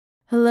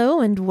Hello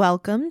and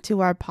welcome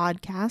to our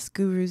podcast,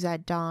 Gurus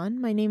at Dawn.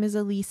 My name is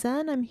Elisa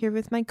and I'm here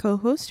with my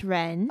co-host,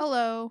 Ren.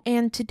 Hello.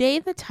 And today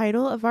the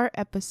title of our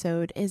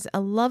episode is A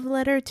Love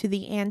Letter to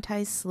the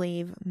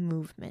Anti-Slave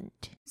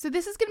Movement. So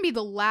this is going to be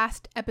the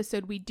last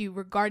episode we do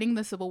regarding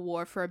the Civil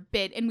War for a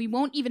bit, and we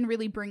won't even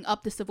really bring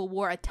up the Civil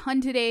War a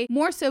ton today,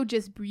 more so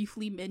just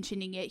briefly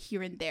mentioning it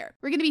here and there.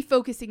 We're going to be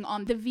focusing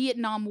on the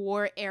Vietnam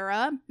War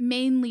era,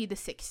 mainly the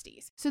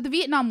 60s. So the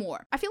Vietnam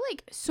War, I feel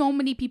like so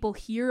many people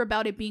hear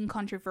about it being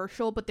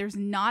controversial, but there's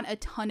not a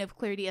ton of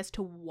clarity as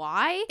to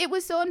why it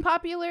was so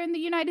unpopular in the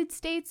United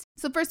States.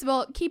 So first of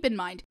all, keep in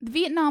mind, the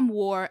Vietnam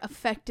War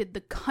affected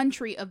the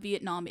country of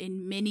Vietnam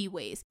in many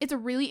ways. It's a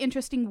really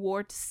interesting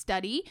war to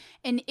study,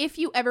 and if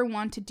you ever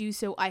want to do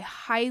so, I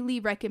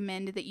highly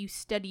recommend that you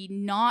study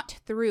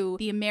not through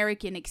the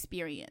American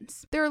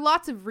experience. There are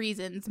lots of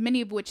reasons,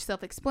 many of which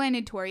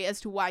self-explanatory as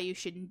to why you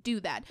shouldn't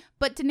do that.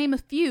 But to name a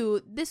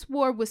few, this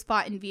war was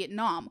fought in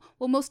Vietnam,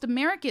 while most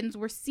Americans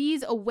were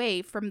seas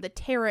away from the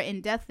terror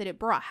and death that it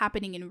brought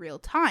happening in real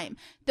time.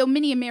 Though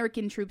many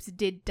American troops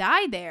did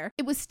die there,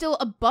 it was still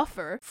a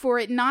buffer for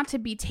it not to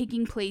be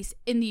taking place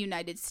in the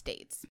United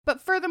States. But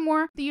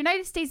furthermore, the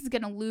United States is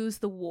going to lose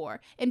the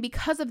war, and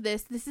because of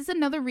this is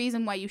another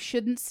reason why you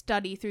shouldn't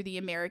study through the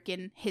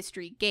American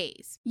history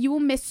gaze. You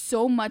will miss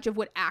so much of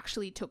what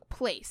actually took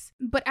place.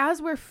 But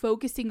as we're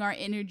focusing our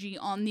energy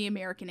on the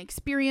American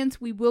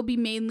experience, we will be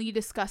mainly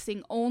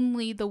discussing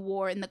only the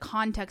war in the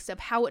context of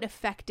how it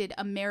affected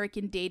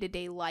American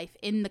day-to-day life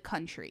in the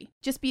country.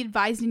 Just be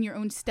advised in your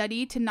own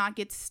study to not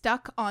get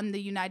stuck on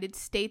the United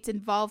States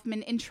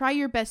involvement and try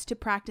your best to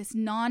practice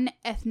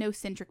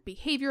non-ethnocentric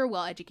behavior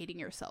while educating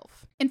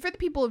yourself. And for the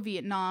people of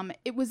Vietnam,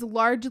 it was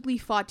largely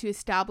fought to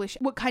establish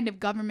what kind of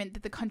government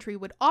that the country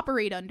would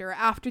operate under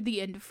after the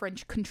end of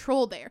French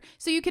control there.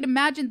 So you can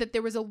imagine that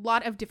there was a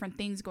lot of different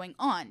things going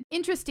on.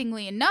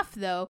 Interestingly enough,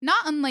 though,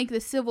 not unlike the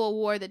Civil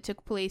War that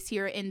took place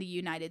here in the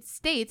United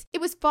States,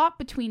 it was fought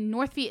between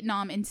North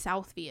Vietnam and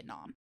South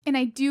Vietnam. And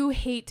I do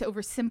hate to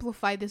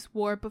oversimplify this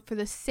war, but for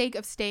the sake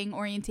of staying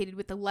orientated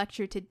with the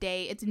lecture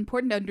today, it's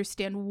important to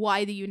understand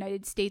why the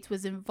United States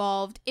was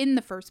involved in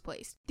the first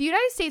place. The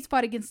United States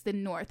fought against the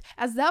North,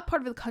 as that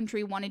part of the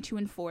country wanted to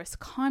enforce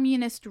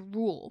communist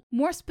rule.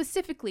 More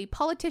specifically,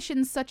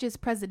 politicians such as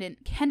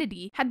President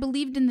Kennedy had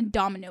believed in the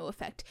domino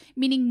effect,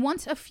 meaning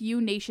once a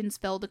few nations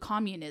fell to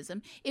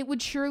communism, it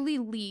would surely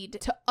lead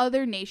to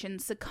other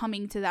nations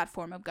succumbing to that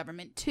form of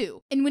government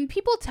too. And when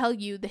people tell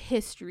you the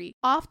history,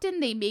 often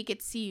they make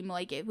it seem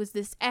like it was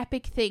this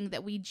epic thing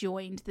that we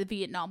joined the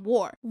Vietnam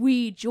War.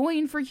 We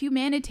joined for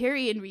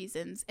humanitarian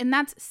reasons, and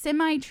that's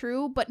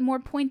semi-true, but more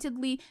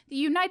pointedly, the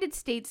United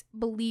States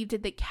believed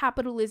that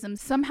capitalism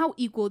somehow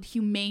equaled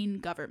humane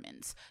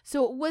governments.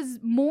 So it was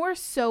more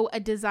so a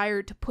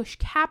desire to push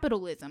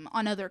capitalism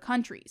on other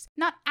countries,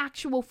 not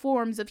actual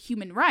forms of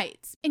human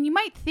rights. And you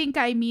might think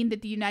I mean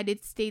that the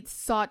United States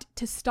sought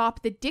to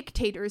stop the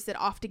dictators that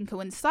often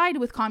coincide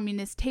with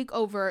communist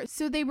takeover,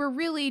 so they were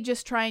really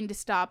just trying to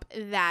stop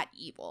that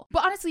evil.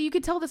 But honestly, you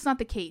could tell that's not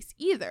the case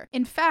either.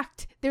 In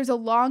fact, there's a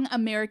long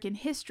American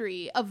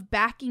history of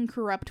backing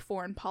corrupt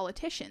foreign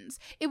politicians.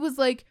 It was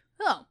like,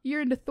 oh, you're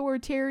an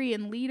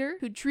authoritarian leader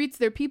who treats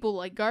their people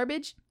like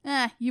garbage?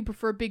 You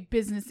prefer big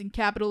business and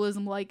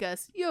capitalism like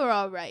us. You're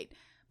all right.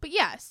 But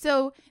yeah,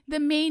 so the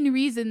main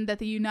reason that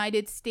the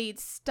United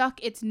States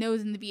stuck its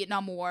nose in the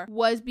Vietnam War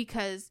was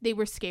because they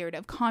were scared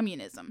of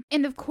communism.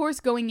 And of course,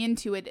 going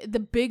into it, the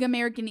big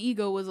American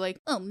ego was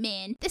like, oh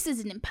man, this is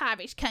an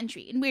impoverished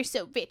country and we're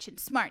so rich and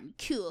smart and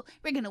cool.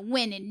 We're gonna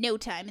win in no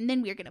time and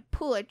then we're gonna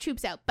pull our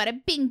troops out, bada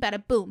bing,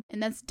 bada boom.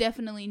 And that's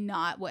definitely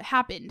not what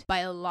happened by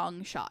a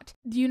long shot.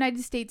 The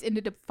United States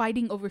ended up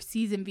fighting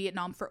overseas in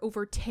Vietnam for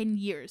over 10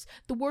 years.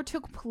 The war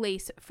took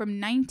place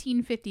from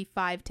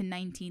 1955 to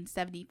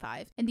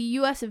 1975. And the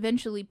US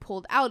eventually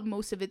pulled out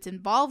most of its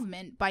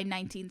involvement by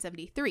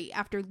 1973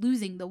 after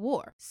losing the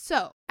war.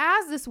 So,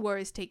 as this war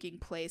is taking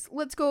place,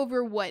 let's go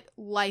over what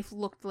life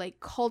looked like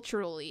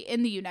culturally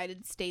in the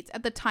United States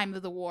at the time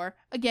of the war,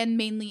 again,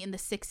 mainly in the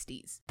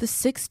 60s. The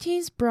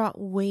 60s brought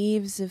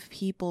waves of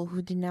people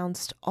who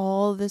denounced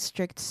all the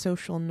strict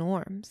social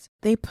norms.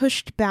 They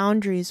pushed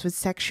boundaries with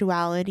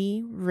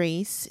sexuality,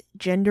 race,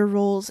 gender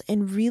roles,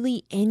 and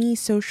really any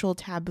social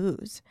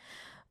taboos.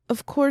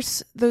 Of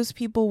course, those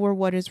people were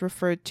what is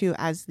referred to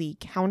as the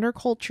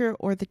counterculture,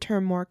 or the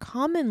term more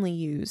commonly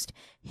used,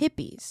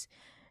 hippies.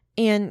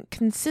 And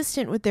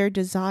consistent with their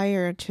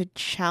desire to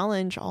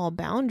challenge all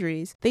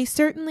boundaries, they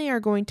certainly are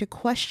going to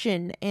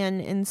question and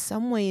in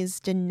some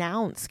ways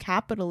denounce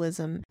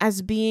capitalism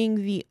as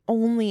being the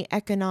only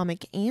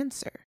economic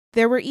answer.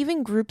 There were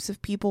even groups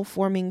of people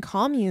forming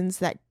communes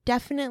that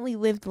definitely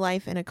lived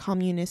life in a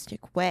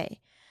communistic way.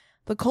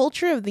 The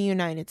culture of the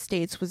United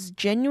States was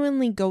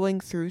genuinely going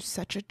through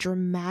such a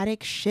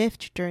dramatic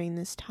shift during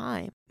this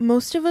time.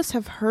 Most of us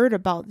have heard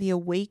about the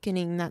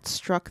awakening that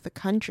struck the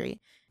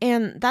country,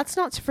 and that's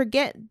not to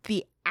forget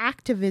the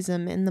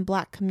activism in the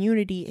Black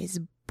community is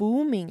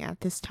booming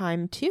at this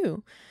time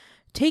too.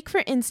 Take,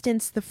 for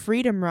instance, the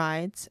freedom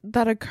rides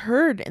that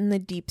occurred in the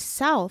Deep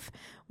South,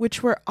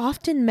 which were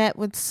often met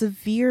with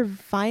severe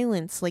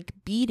violence like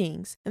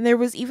beatings, and there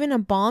was even a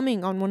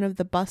bombing on one of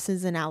the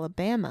buses in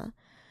Alabama.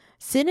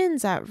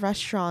 Sit-ins at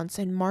restaurants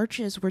and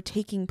marches were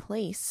taking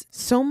place.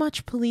 So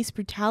much police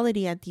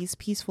brutality at these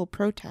peaceful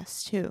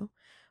protests too,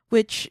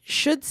 which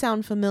should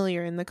sound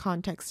familiar in the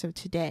context of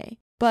today.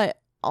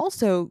 But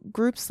also,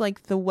 groups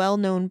like the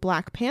well-known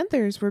Black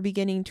Panthers were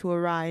beginning to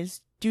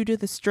arise due to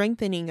the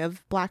strengthening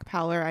of Black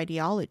Power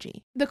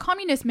ideology. The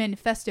Communist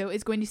Manifesto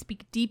is going to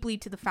speak deeply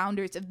to the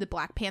founders of the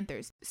Black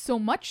Panthers, so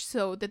much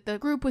so that the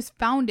group was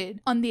founded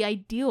on the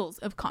ideals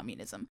of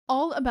communism,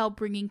 all about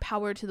bringing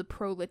power to the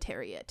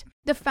proletariat.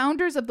 The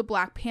founders of the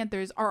Black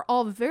Panthers are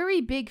all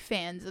very big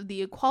fans of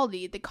the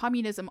equality that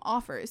communism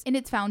offers in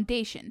its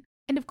foundation.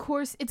 And of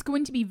course, it's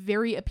going to be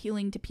very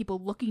appealing to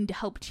people looking to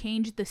help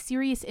change the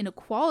serious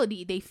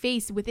inequality they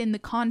face within the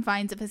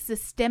confines of a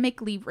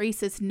systemically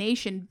racist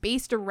nation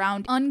based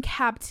around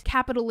uncapped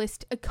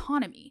capitalist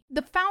economy.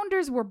 The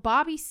founders were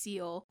Bobby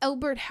Seale,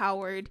 Elbert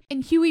Howard,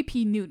 and Huey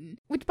P. Newton,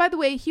 which, by the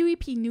way, Huey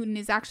P. Newton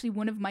is actually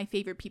one of my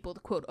favorite people to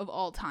quote of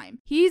all time.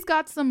 He's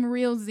got some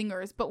real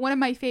zingers, but one of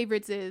my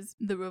favorites is,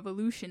 "The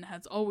revolution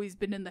has always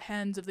been in the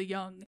hands of the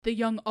young. The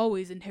young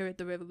always inherit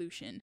the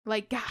revolution."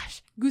 Like,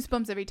 gosh,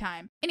 goosebumps every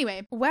time. Anyway,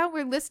 while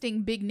we're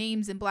listing big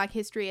names in Black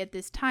history at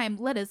this time,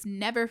 let us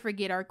never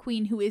forget our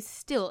queen, who is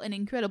still an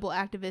incredible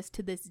activist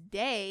to this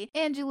day,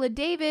 Angela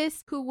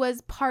Davis, who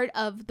was part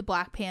of the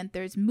Black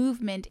Panthers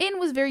movement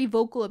and was very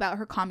vocal about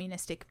her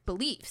communistic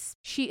beliefs.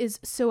 She is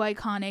so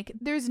iconic,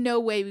 there's no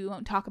way we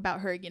won't talk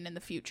about her again in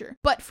the future.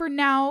 But for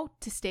now,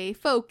 to stay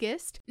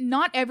focused,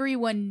 not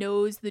everyone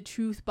knows the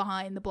truth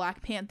behind the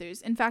Black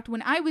Panthers. In fact,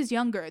 when I was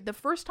younger, the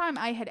first time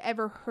I had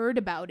ever heard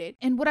about it,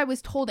 and what I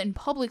was told in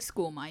public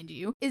school, mind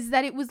you, is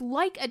that it was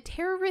like a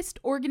terrorist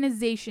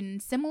organization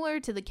similar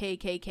to the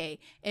KKK.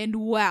 And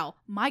wow,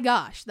 my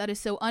gosh, that is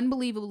so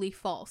unbelievably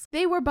false.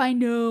 They were by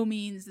no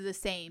means the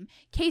same.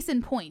 Case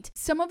in point,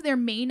 some of their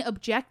main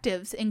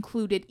objectives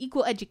included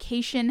equal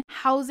education,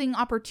 housing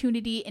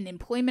opportunity, and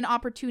employment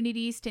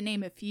opportunities, to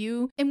name a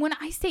few. And when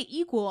I say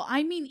equal,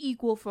 I mean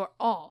equal for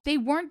all. They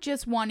weren't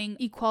just wanting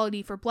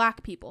equality for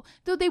Black people.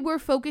 Though they were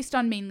focused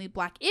on mainly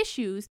Black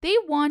issues, they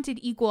wanted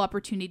equal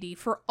opportunity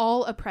for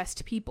all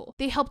oppressed people.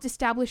 They helped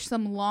establish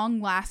some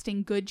long-lasting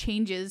good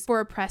changes for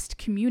oppressed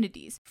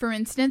communities. For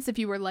instance, if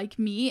you were like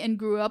me and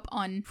grew up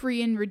on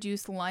free and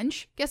reduced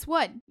lunch, guess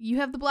what? You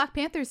have the Black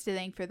Panthers to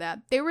thank for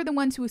that. They were the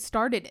ones who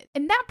started it.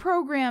 And that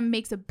program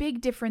makes a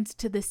big difference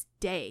to this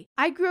day.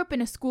 I grew up in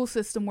a school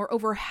system where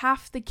over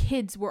half the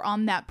kids were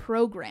on that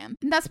program.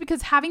 And that's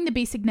because having the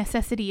basic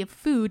necessity of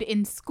food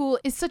in school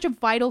is such a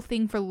vital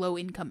thing for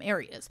low-income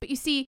areas. But you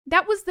see,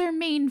 that was their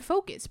main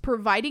focus,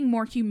 providing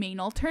more humane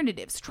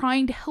alternatives,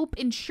 trying to help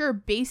ensure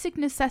basic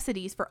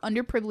necessities for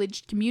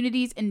underprivileged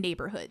communities and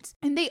neighborhoods.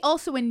 And they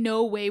also in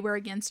no way were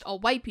against all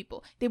white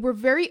people. They were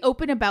very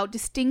open about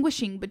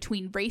distinguishing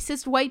between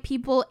racist white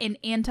people and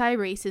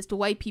anti-racist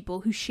white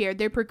people who shared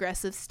their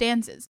progressive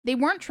stances. They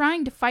weren't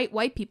trying to fight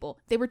white people.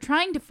 They were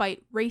trying to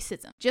fight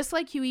racism. Just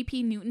like Huey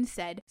P. Newton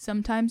said,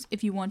 sometimes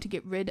if you want to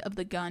get rid of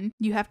the gun,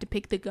 you have to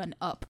pick the gun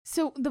up.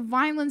 So the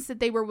violence that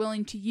they were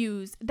willing to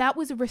use, that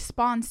was a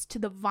response to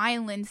the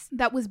violence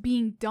that was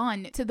being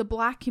done to the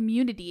Black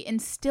community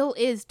and still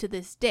is to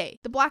this day.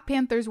 The Black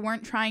Panthers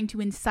weren't trying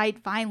to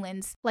incite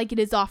violence like it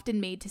is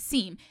often made to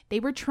seem. They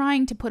were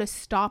trying to put a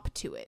stop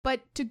to it.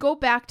 But to go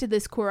back to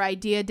this core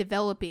idea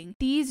developing,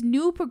 these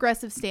new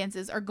progressive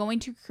stances are going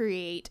to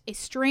create a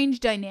strange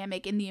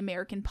dynamic in the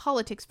American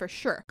politics for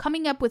sure,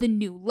 coming up with a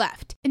new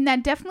left. And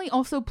that definitely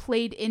also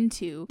played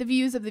into the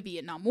views of the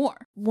Vietnam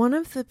War. One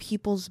of the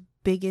people's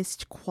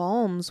biggest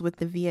qualms with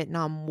the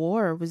Vietnam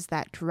War was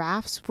that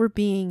drafts were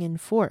being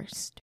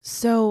enforced.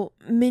 So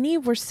many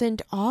were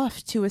sent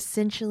off to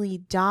essentially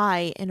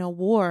die in a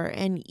war,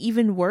 and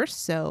even worse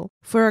so,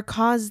 for a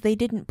cause they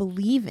didn't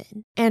believe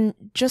in. And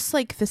just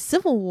like the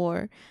Civil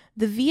War,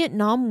 the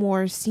Vietnam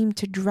War seemed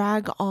to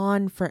drag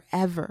on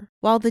forever.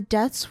 While the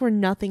deaths were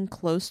nothing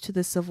close to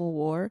the Civil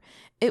War,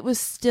 it was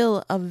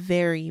still a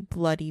very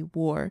bloody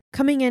war,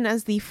 coming in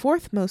as the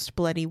fourth most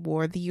bloody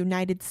war the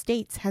United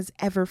States has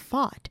ever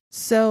fought.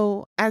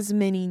 So, as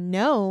many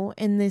know,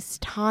 in this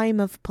time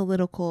of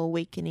political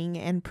awakening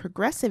and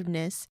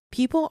progressiveness,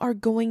 people are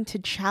going to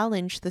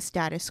challenge the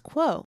status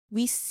quo.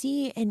 We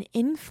see an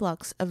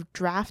influx of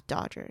draft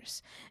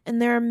dodgers, and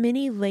there are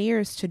many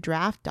layers to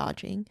draft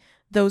dodging.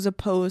 Those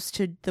opposed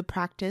to the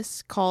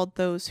practice called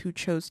those who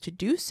chose to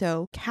do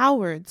so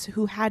cowards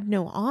who had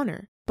no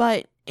honor.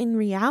 But in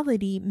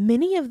reality,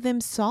 many of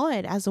them saw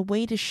it as a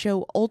way to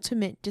show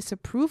ultimate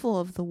disapproval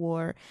of the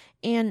war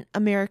and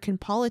American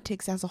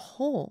politics as a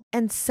whole.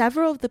 And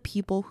several of the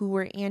people who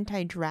were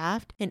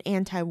anti-draft and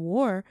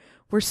anti-war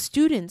were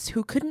students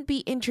who couldn't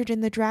be entered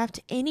in the draft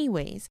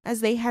anyways,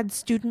 as they had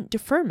student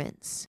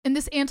deferments. And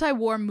this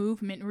anti-war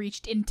movement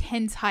reached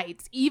intense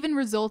heights, even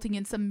resulting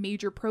in some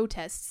major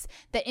protests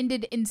that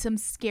ended in some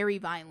scary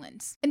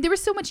violence. And there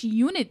was so much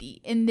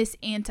unity in this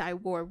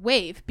anti-war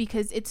wave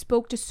because it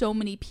spoke to so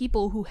many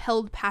people who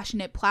held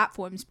passionate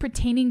platforms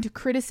pertaining to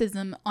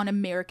criticism on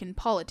American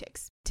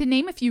politics. To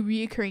name a few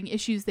reoccurring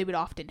issues they would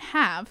often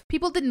have,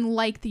 people didn't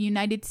like the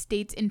United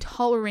States'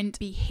 intolerant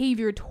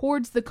behavior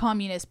towards the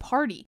Communist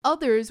Party.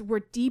 Others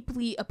were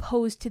deeply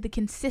opposed to the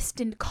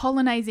consistent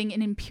colonizing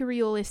and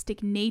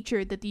imperialistic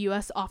nature that the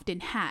US often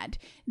had.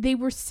 They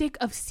were sick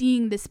of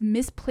seeing this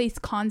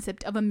misplaced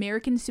concept of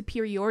American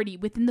superiority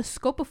within the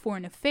scope of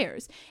foreign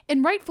affairs,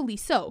 and rightfully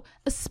so,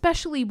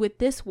 especially with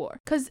this war,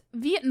 because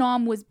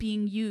Vietnam was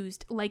being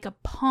used like a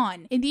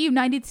pawn in the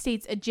United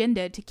States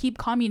agenda to keep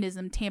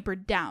communism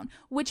tampered down,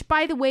 which,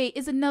 by the way,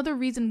 is another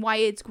reason why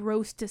it's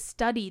gross to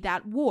study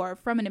that war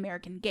from an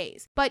American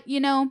gaze. But,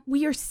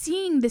 we are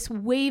seeing this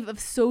wave of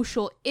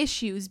social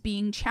issues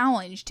being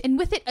challenged, and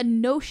with it a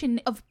notion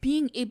of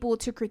being able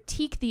to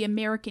critique the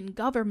American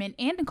government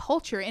and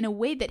culture in a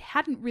way that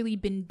hadn't really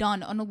been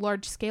done on a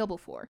large scale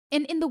before.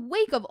 And in the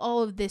wake of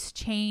all of this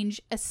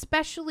change,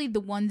 especially the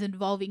ones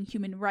involving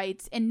human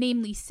rights, and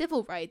namely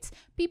civil rights,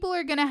 people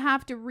are gonna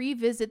have to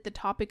revisit the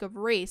topic of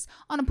race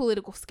on a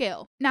political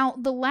scale. Now,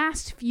 the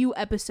last few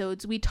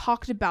episodes we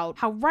talked about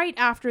how right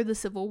after the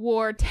Civil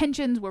War,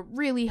 tensions were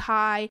really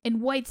high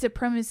and white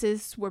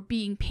supremacists were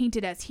being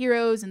painted as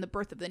heroes in The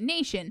Birth of the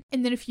Nation.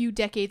 And then a few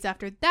decades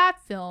after that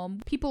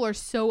film, people are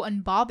so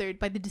unbothered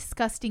by the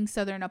disgusting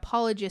Southern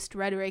apologist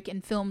rhetoric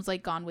in films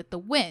like Gone with the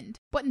Wind.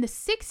 But in the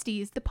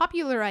 60s, the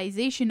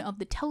popularization of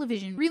the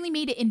television really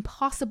made it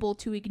impossible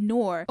to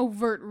ignore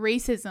overt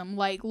racism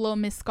like Lo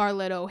Miss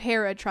Scarlett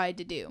O'Hara tried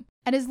to do.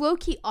 And as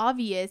low-key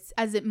obvious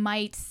as it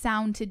might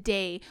sound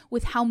today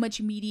with how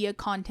much media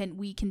content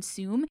we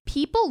consume,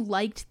 people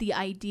liked the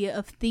idea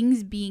of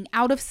things being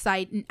out of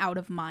sight and out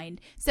of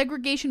mind.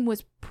 Segregation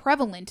was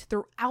prevalent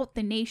throughout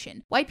the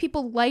nation. White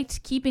people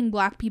liked keeping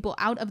black people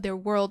out of their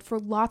world for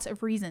lots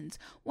of reasons.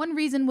 One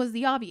reason was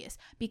the obvious,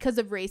 because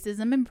of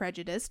racism and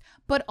prejudice,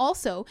 but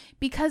also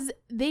because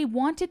they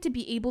wanted to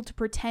be able to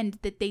pretend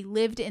that they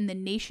lived in the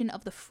nation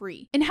of the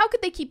free. And how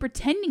could they keep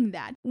pretending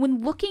that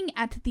when looking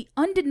at the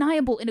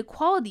undeniable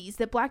inequalities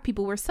that black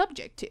people were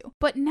subject to?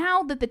 But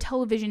now that the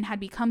television had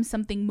become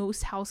something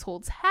most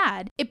households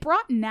had, it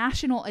brought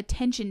national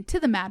attention to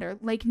the matter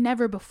like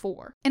never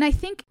before. And I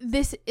think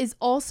this is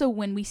also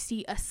when we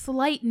see a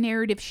slight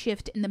narrative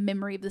shift in the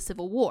memory of the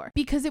Civil War,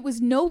 because it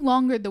was no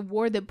longer the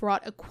war that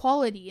brought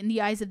equality in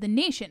the eyes of the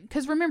nation.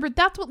 Because remember,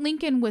 that's what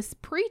Lincoln was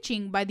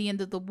preaching by the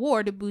end of the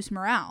war to boost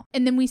morale.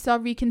 And then we saw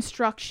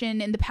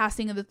Reconstruction and the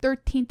passing of the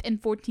 13th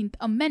and 14th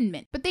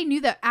Amendment. But they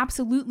knew that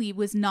absolutely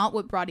was not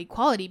what brought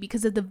equality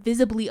because of the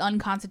visibly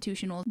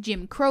unconstitutional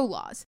Jim Crow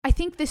laws. I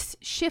think this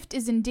shift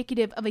is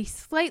indicative of a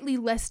slightly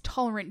less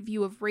tolerant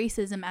view of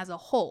racism as a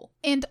whole.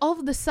 And all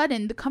of a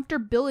sudden, the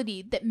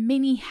comfortability that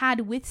many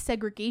had with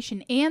segregation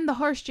and the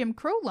harsh Jim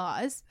Crow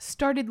laws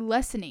started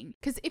lessening.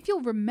 Because if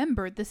you'll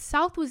remember, the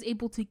South was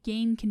able to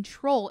gain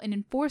control and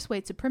enforce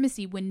white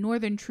supremacy when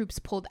Northern troops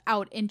pulled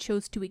out and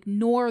chose to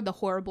ignore the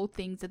horrible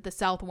things that the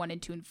South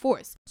wanted to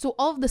enforce. So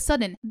all of a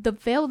sudden, the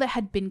veil that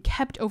had been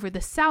kept over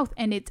the South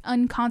and its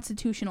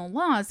unconstitutional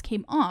laws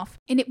came off,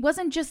 and it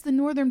wasn't just the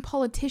Northern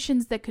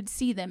politicians that could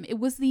see them, it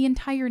was the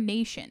entire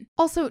nation.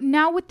 Also,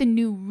 now with the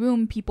new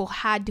room people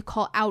had to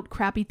call out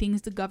crappy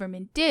things the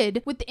government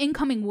did, with the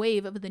incoming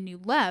wave of the new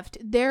left,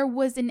 there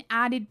was an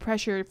added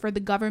pressure for the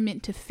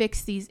government to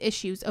fix these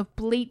issues of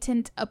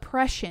blatant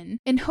oppression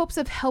in hopes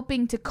of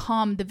helping to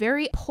calm the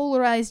very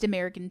polarized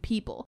American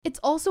people. It's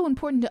also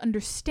important to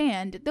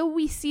understand, though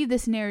we see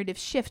this narrative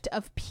shift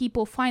of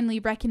people finally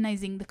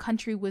recognizing the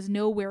country was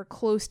nowhere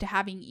close to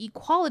having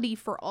equality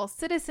for all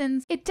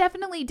citizens, it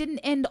definitely didn't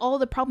end all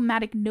the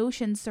problematic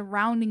notions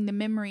surrounding the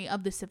memory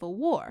of the Civil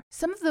War.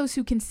 Some of those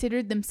who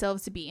considered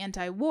themselves to be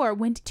anti-war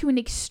went to an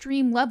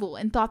extreme level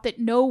and thought that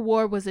no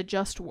war was a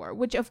just war,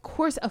 which of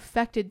course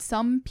affected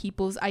some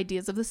people's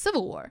ideas of the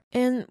Civil War.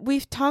 And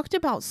we've talked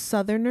about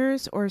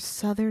Southerners or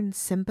Southern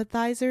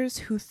sympathizers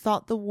who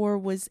thought the war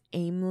was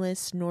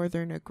aimless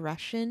Northern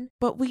aggression,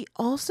 but we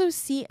also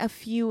see a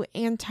few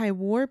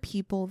anti-war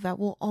people that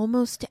will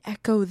almost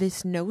echo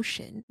this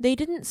notion. They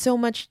didn't so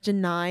much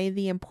deny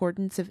the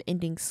importance of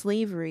ending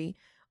slavery,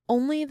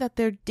 only that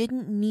there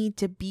didn't need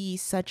to be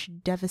such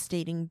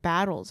devastating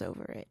battles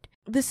over it.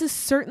 This is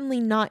certainly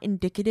not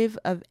indicative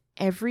of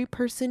every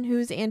person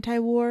who's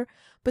anti-war,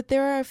 but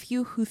there are a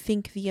few who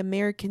think the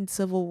American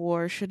Civil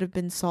War should have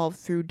been solved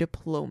through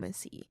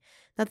diplomacy,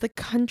 that the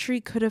country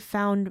could have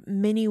found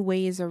many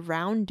ways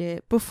around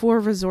it before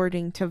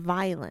resorting to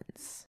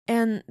violence.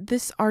 And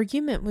this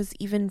argument was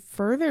even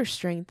further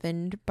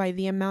strengthened by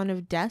the amount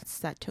of deaths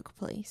that took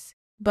place.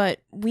 But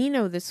we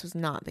know this was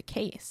not the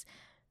case.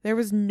 There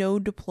was no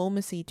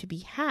diplomacy to be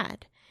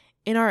had.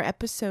 In our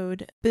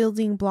episode,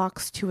 Building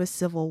Blocks to a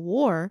Civil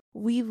War,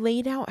 we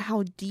laid out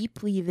how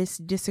deeply this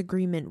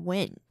disagreement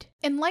went.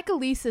 And like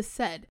Elisa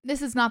said,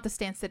 this is not the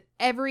stance that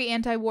every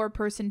anti-war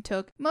person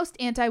took. Most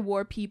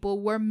anti-war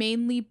people were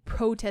mainly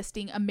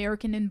protesting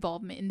American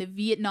involvement in the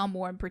Vietnam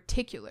War in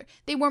particular.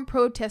 They weren't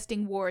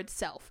protesting war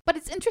itself. But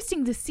it's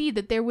interesting to see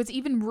that there was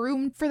even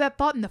room for that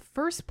thought in the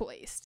first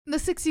place. The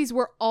 60s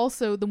were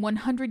also the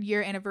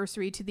 100-year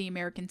anniversary to the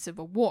American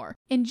Civil War.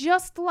 And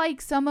just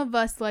like some of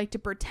us like to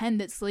pretend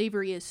that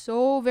slavery is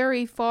so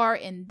very far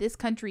in this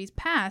country's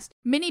past,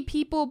 many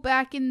people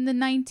back in the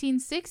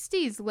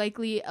 1960s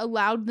likely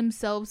allowed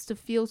themselves to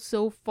feel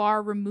so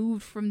far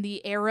removed from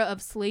the era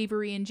of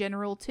slavery in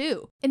general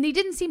too. And they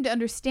didn't seem to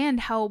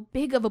understand how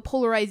big of a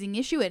polarizing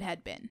issue it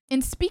had been.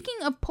 And speaking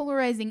of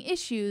polarizing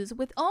issues,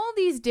 with all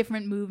these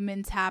different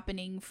movements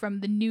happening from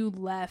the new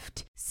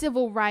left,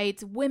 civil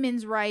rights,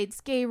 women's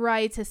rights, gay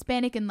rights,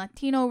 Hispanic and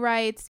Latino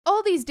rights,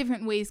 all these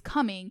different ways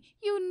coming,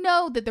 you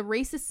know that the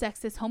racist,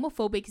 sexist,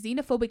 homophobic,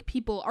 xenophobic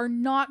people are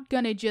not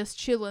gonna just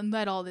chill and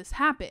let all this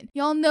happen.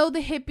 Y'all know the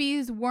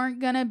hippies weren't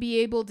gonna be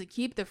able to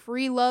keep the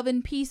free love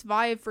and peace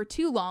vibe for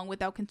too long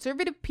without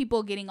conservative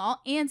people getting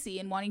all antsy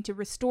and wanting to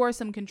restore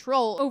some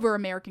control over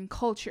American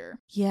culture.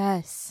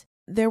 Yes.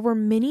 There were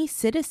many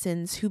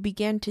citizens who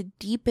began to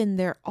deepen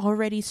their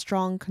already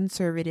strong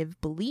conservative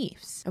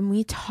beliefs. And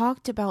we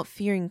talked about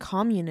fearing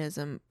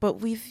communism, but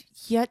we've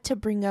yet to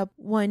bring up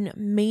one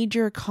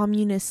major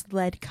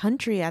communist-led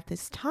country at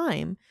this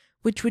time,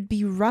 which would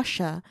be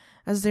Russia,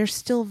 as they're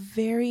still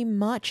very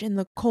much in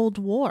the Cold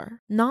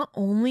War. Not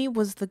only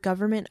was the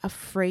government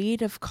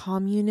afraid of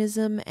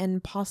communism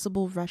and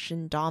possible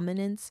Russian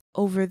dominance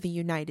over the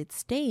United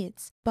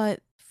States, but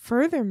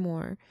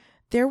furthermore,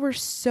 there were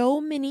so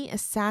many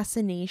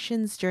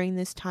assassinations during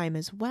this time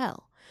as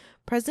well.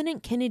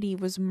 President Kennedy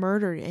was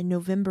murdered in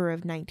November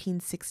of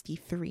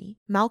 1963.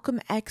 Malcolm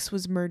X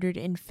was murdered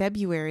in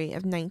February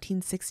of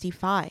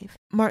 1965.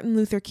 Martin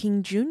Luther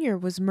King Jr.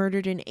 was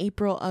murdered in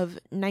April of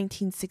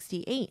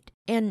 1968.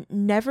 And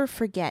never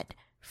forget,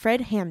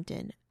 Fred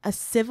Hampton, a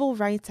civil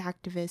rights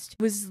activist,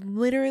 was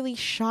literally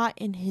shot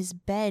in his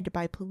bed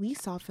by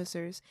police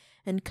officers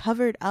and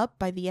covered up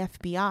by the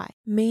FBI.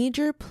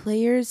 Major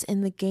players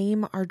in the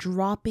game are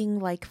dropping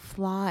like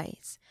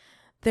flies.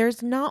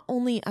 There's not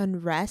only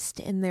unrest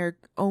in their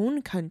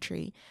own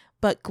country,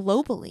 but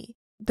globally.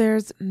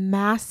 There's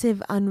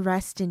massive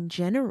unrest in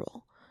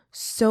general.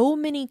 So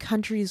many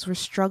countries were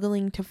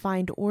struggling to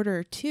find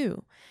order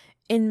too.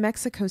 In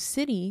Mexico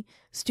City,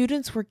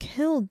 students were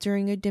killed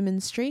during a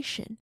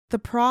demonstration. The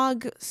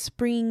Prague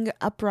Spring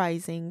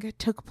Uprising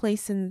took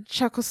place in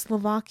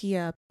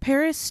Czechoslovakia.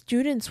 Paris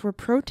students were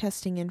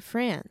protesting in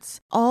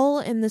France, all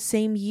in the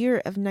same year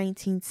of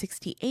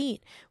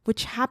 1968,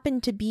 which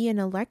happened to be an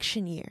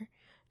election year.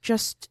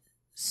 Just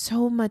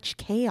so much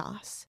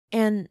chaos.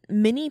 And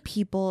many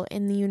people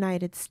in the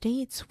United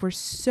States were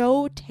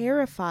so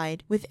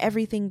terrified with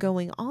everything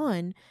going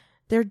on,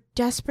 they're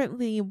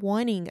desperately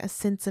wanting a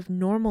sense of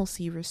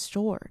normalcy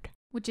restored.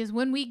 Which is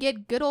when we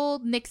get good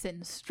old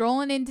Nixon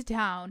strolling into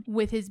town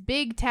with his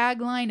big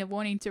tagline of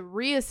wanting to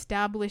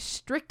reestablish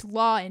strict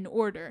law and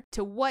order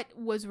to what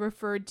was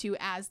referred to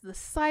as the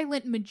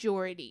silent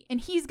majority, and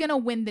he's gonna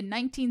win the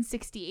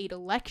 1968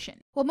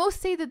 election. While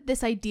most say that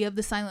this idea of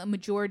the silent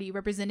majority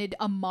represented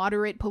a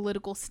moderate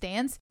political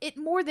stance, it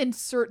more than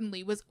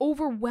certainly was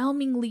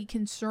overwhelmingly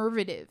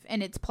conservative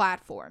in its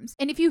platforms.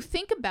 And if you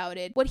think about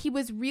it, what he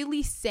was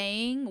really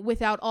saying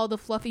without all the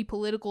fluffy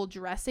political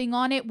dressing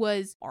on it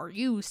was, are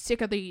you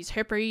sick of these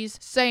hippies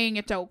saying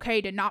it's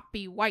okay to not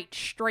be white,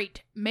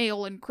 straight,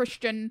 male, and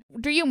Christian?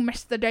 Do you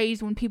miss the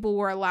days when people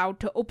were allowed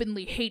to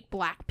openly hate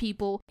black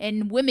people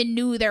and women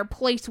knew their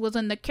place was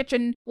in the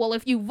kitchen? Well,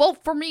 if you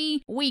vote for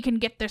me, we can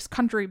get this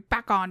country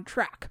back on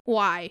track.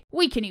 Why,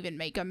 we can even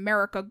make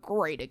America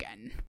great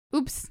again.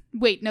 Oops,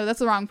 wait, no, that's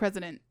the wrong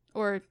president.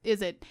 Or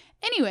is it?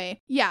 Anyway,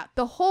 yeah,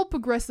 the whole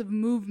progressive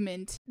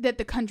movement that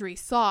the country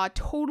saw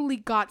totally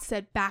got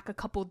set back a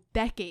couple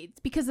decades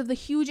because of the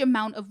huge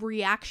amount of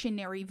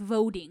reactionary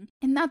voting.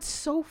 And that's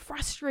so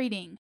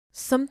frustrating.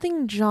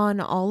 Something John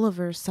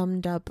Oliver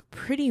summed up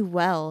pretty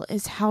well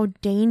is how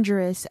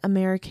dangerous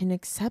American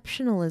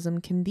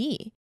exceptionalism can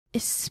be,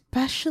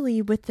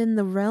 especially within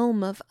the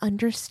realm of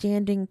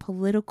understanding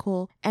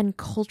political and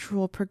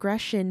cultural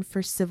progression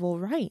for civil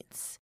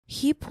rights.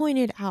 He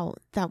pointed out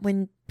that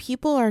when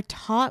people are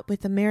taught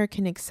with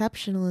American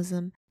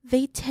exceptionalism,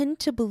 they tend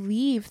to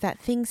believe that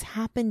things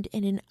happened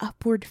in an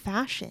upward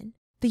fashion.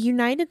 The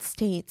United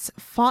States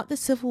fought the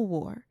Civil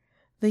War,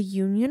 the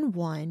Union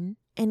won,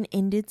 and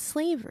ended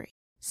slavery.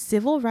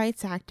 Civil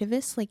rights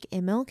activists like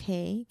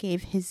MLK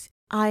gave his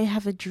I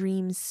Have a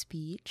Dream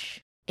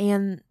speech,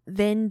 and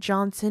then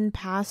Johnson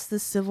passed the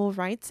Civil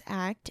Rights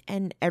Act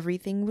and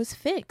everything was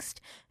fixed,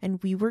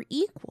 and we were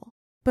equal.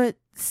 But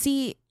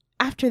see,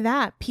 after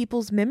that,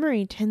 people's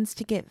memory tends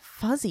to get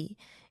fuzzy,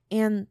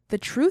 and the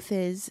truth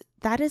is,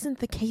 that isn't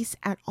the case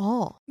at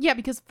all. Yeah,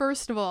 because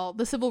first of all,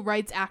 the Civil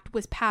Rights Act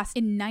was passed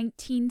in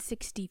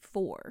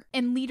 1964,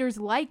 and leaders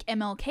like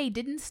MLK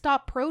didn't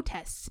stop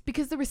protests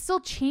because there was still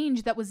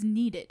change that was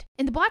needed.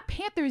 And the Black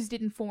Panthers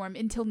didn't form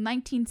until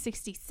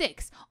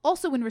 1966,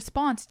 also in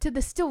response to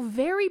the still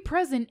very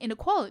present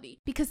inequality,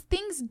 because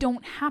things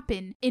don't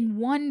happen in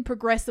one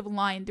progressive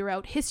line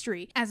throughout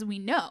history, as we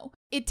know.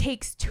 It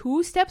takes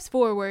 2 steps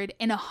forward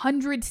and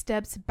 100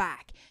 steps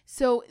back.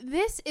 So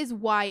this is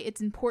why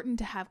it's important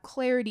to have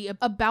clarity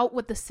about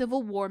what the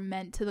Civil War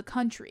meant to the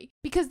country.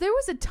 Because there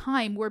was a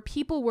time where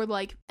people were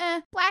like,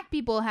 black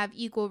people have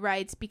equal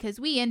rights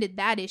because we ended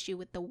that issue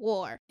with the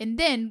war. And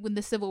then when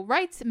the Civil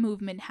Rights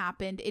Movement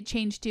happened, it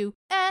changed to,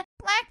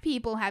 black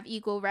people have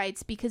equal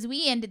rights because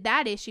we ended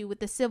that issue with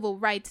the Civil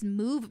Rights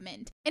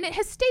Movement. And it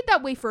has stayed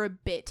that way for a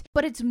bit,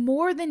 but it's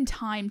more than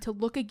time to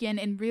look again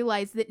and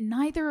realize that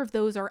neither of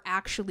those are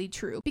actually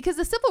true. Because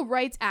the Civil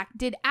Rights Act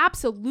did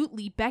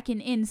absolutely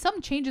beckon in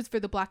some changes for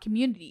the black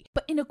community,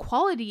 but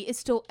inequality is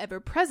still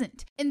ever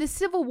present. And the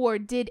Civil War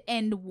did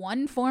end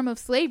one form of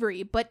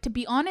slavery, but to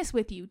be honest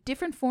with you,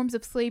 different forms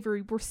of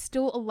slavery were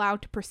still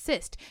allowed to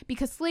persist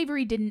because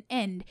slavery didn't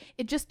end,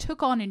 it just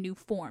took on a new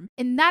form.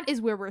 And that is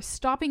where we're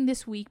stopping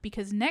this week,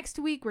 because next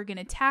week we're going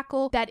to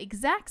tackle that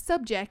exact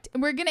subject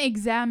and we're going to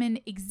examine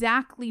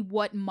exactly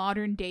what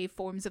modern day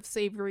forms of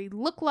slavery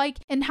look like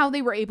and how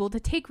they were able to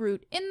take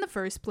root in the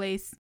first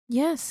place.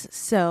 Yes,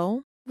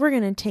 so we're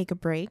going to take a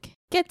break,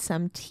 get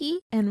some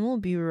tea, and we'll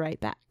be right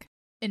back.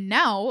 And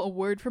now, a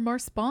word from our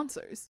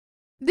sponsors.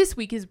 This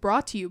week is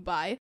brought to you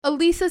by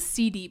Elisa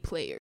CD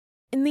Player.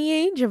 In the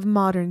age of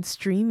modern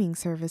streaming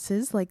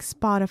services like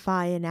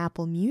Spotify and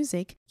Apple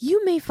Music,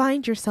 you may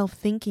find yourself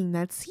thinking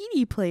that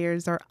CD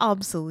players are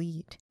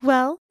obsolete.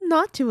 Well,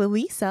 not to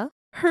Elisa.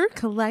 Her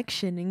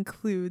collection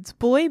includes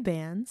boy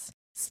bands,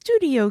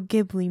 Studio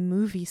Ghibli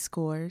movie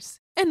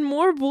scores, and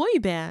more boy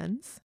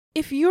bands.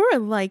 If you're a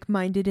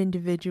like-minded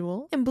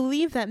individual and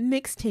believe that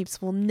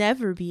mixtapes will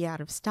never be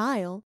out of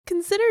style,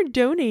 consider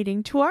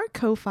donating to our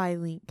Ko-Fi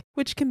link,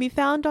 which can be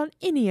found on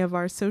any of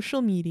our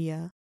social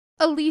media.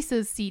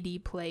 Elisa's CD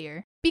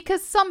Player,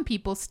 because some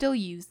people still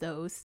use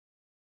those.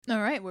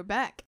 Alright, we're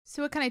back.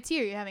 So what kind of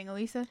tea are you having,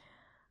 Elisa?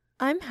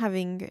 I'm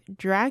having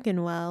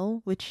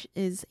Dragonwell, which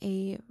is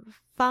a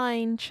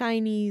fine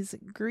Chinese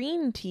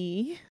green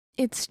tea.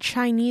 Its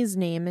Chinese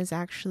name is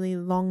actually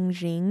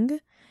Longjing,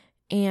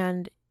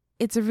 and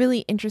it's a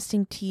really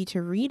interesting tea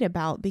to read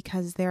about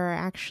because there are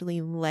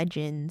actually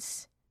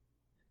legends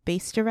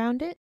based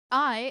around it.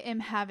 I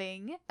am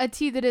having a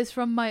tea that is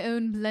from my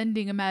own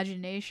blending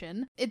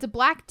imagination. It's a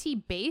black tea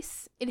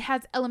base. It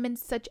has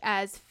elements such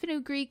as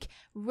fenugreek,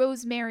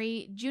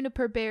 rosemary,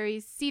 juniper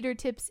berries, cedar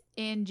tips,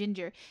 and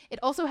ginger. It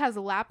also has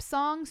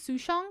lapsang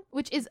souchong,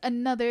 which is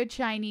another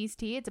Chinese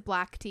tea. It's a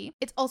black tea.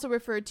 It's also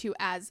referred to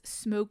as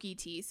smoky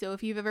tea. So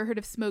if you've ever heard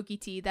of smoky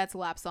tea, that's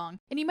lapsang.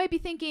 And you might be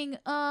thinking,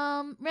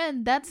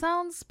 Ren, that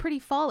sounds pretty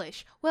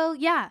fallish. Well,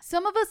 yeah,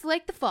 some of us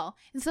like the fall,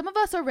 and some of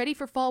us are ready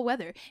for fall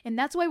weather, and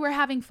that's why we're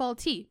having fall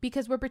tea,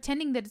 because we're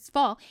pretending that it's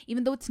fall,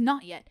 even though it's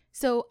not yet.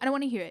 So I don't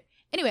want to hear it.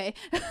 Anyway.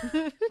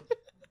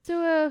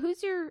 So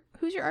who's your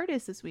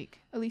artist this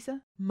week,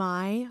 Elisa?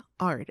 My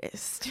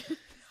artist.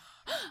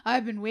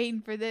 I've been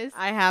waiting for this.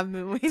 I have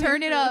been waiting.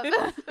 Turn it up.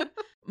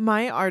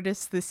 My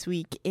artist this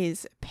week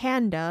is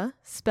Panduh,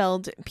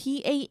 spelled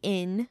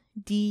Panduh.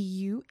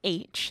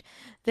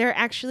 They're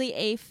actually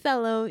a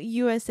fellow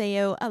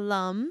USAO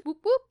alum.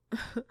 Whoop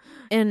whoop.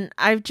 And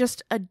I've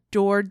just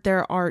adored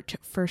their art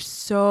for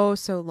so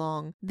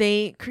long.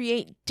 They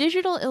create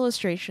digital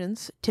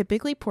illustrations,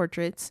 typically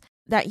portraits,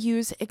 that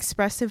use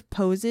expressive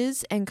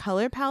poses and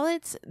color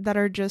palettes that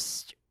are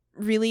just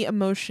really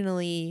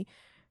emotionally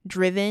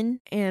driven.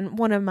 And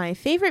one of my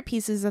favorite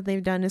pieces that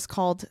they've done is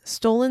called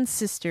Stolen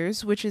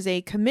Sisters, which is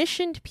a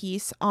commissioned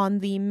piece on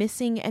the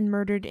missing and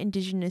murdered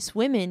Indigenous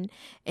women,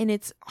 and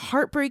it's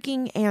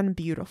heartbreaking and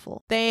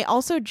beautiful. They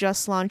also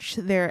just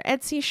launched their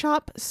Etsy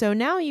shop, so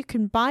now you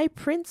can buy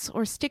prints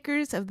or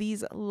stickers of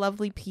these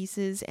lovely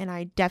pieces, and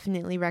I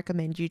definitely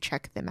recommend you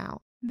check them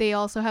out. They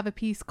also have a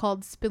piece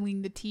called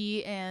Spilling the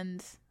Tea,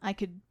 and I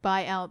could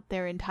buy out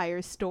their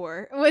entire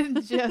store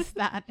with just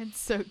that. It's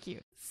so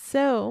cute.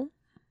 So,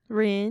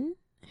 Rin,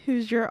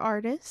 who's your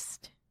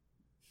artist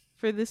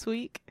for this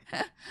week?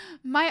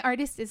 My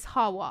artist is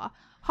Hawa.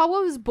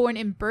 Hawa was born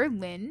in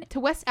Berlin to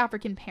West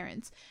African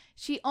parents.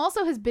 She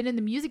also has been in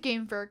the music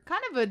game for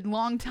kind of a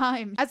long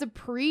time. As a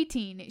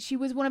preteen, she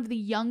was one of the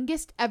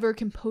youngest ever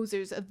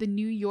composers of the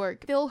New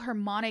York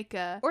Philharmonic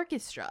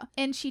Orchestra,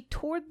 and she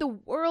toured the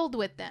world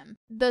with them.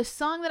 The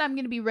song that I'm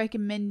going to be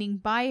recommending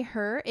by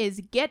her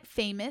is Get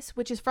Famous,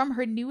 which is from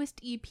her newest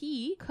EP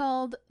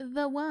called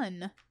The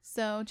One.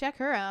 So check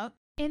her out.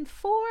 And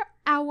for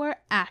our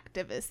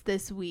activist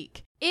this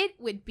week, it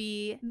would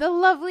be the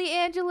lovely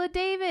Angela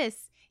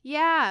Davis.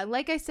 Yeah,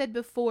 like I said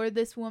before,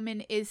 this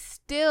woman is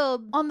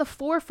still on the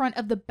forefront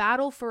of the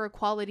battle for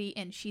equality,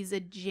 and she's a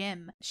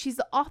gem. She's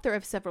the author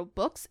of several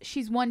books,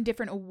 she's won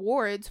different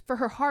awards for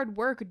her hard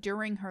work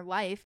during her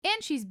life,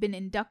 and she's been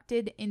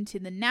inducted into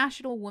the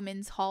National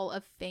Women's Hall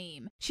of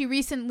Fame. She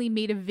recently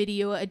made a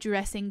video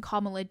addressing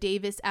Kamala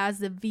Davis as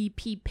the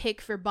VP pick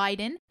for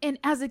Biden, and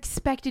as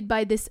expected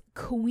by this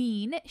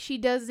queen, she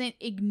doesn't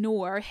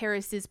ignore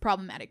Harris's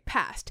problematic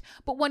past.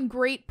 But one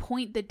great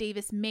point that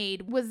Davis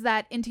made was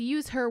that, and to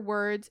use her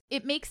words,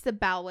 it makes the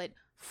ballot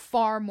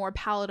far more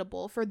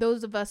palatable for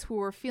those of us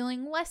who are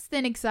feeling less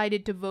than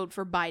excited to vote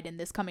for Biden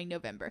this coming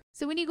November.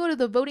 So when you go to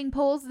the voting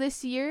polls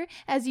this year,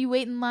 as you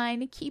wait in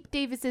line, keep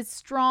Davis's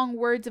strong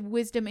words of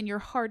wisdom in your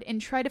heart and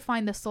try to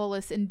find the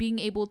solace in being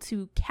able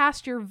to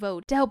cast your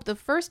vote to help the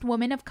first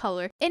woman of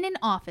color in an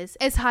office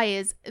as high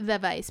as the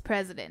vice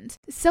president.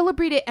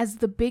 Celebrate it as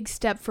the big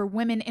step for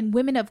women and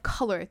women of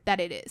color that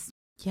it is.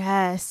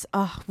 Yes.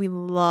 Oh, we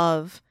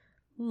love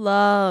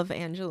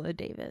Angela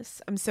Davis.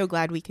 I'm so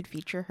glad we could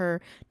feature her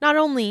not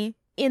only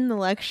in the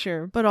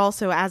lecture, but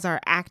also as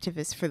our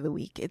activist for the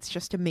week. It's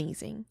just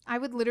amazing. I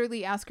would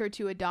literally ask her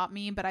to adopt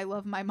me, but I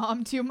love my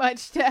mom too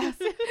much to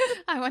ask.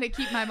 I want to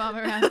keep my mom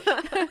around.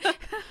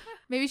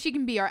 Maybe she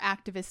can be our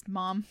activist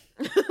mom.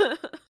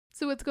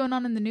 So what's going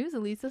on in the news,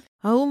 Elisa?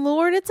 Oh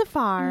Lord, it's a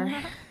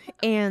fire.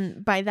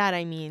 And by that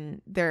I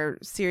mean there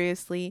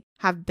seriously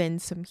have been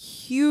some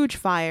huge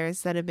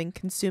fires that have been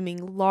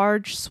consuming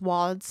large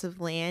swaths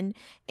of land.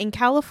 In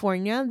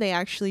California, they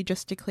actually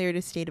just declared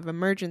a state of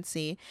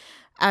emergency,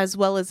 as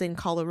well as in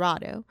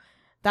Colorado.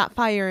 That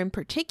fire in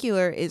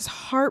particular is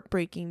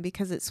heartbreaking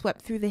because it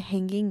swept through the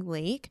Hanging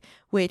Lake,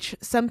 which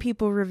some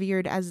people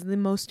revered as the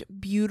most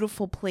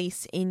beautiful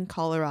place in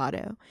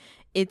Colorado.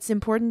 It's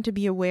important to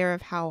be aware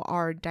of how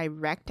our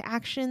direct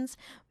actions,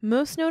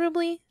 most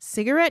notably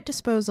cigarette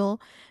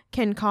disposal,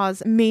 can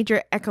cause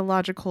major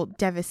ecological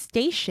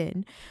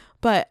devastation.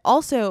 But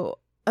also,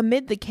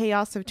 amid the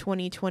chaos of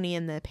 2020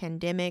 and the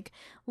pandemic,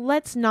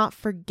 let's not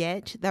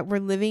forget that we're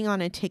living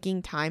on a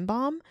ticking time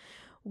bomb.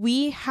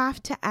 We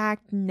have to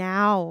act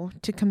now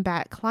to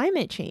combat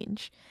climate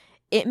change.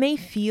 It may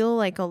feel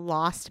like a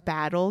lost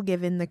battle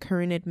given the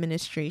current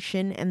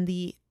administration and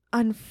the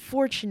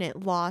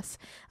unfortunate loss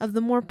of the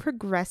more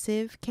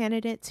progressive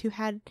candidates who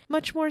had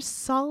much more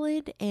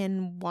solid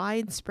and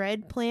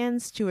widespread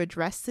plans to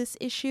address this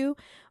issue,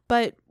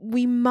 but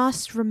we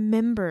must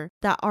remember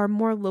that our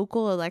more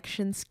local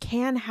elections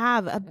can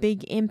have a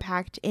big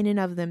impact in and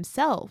of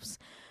themselves.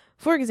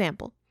 For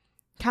example,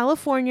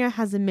 California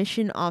has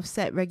emission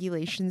offset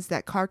regulations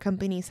that car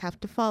companies have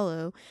to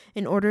follow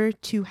in order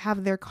to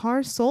have their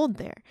cars sold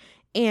there.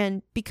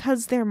 And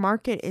because their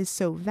market is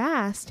so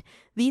vast,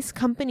 these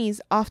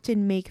companies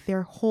often make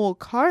their whole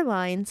car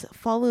lines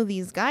follow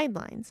these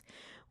guidelines.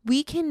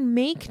 We can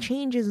make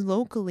changes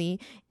locally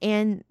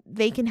and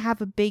they can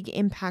have a big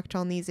impact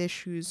on these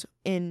issues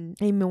in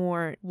a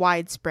more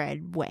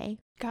widespread way.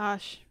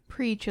 Gosh,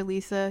 preach,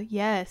 Elisa.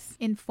 Yes,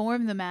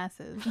 inform the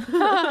masses.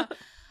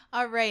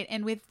 All right,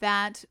 and with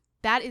that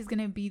is going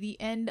to be the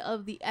end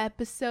of the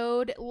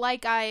episode.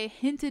 Like I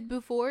hinted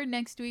before,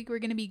 next week we're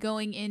going to be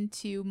going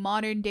into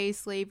modern day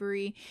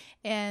slavery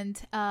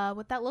and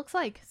what that looks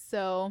like.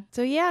 So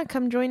yeah,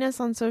 come join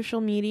us on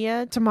social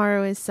media.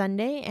 Tomorrow is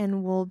Sunday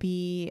and we'll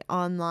be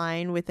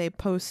online with a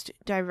post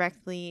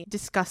directly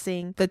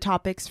discussing the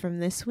topics from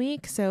this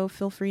week. So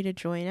feel free to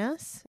join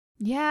us.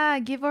 Yeah,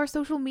 give our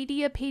social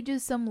media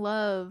pages some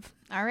love.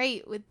 All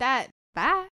right, with that, bye.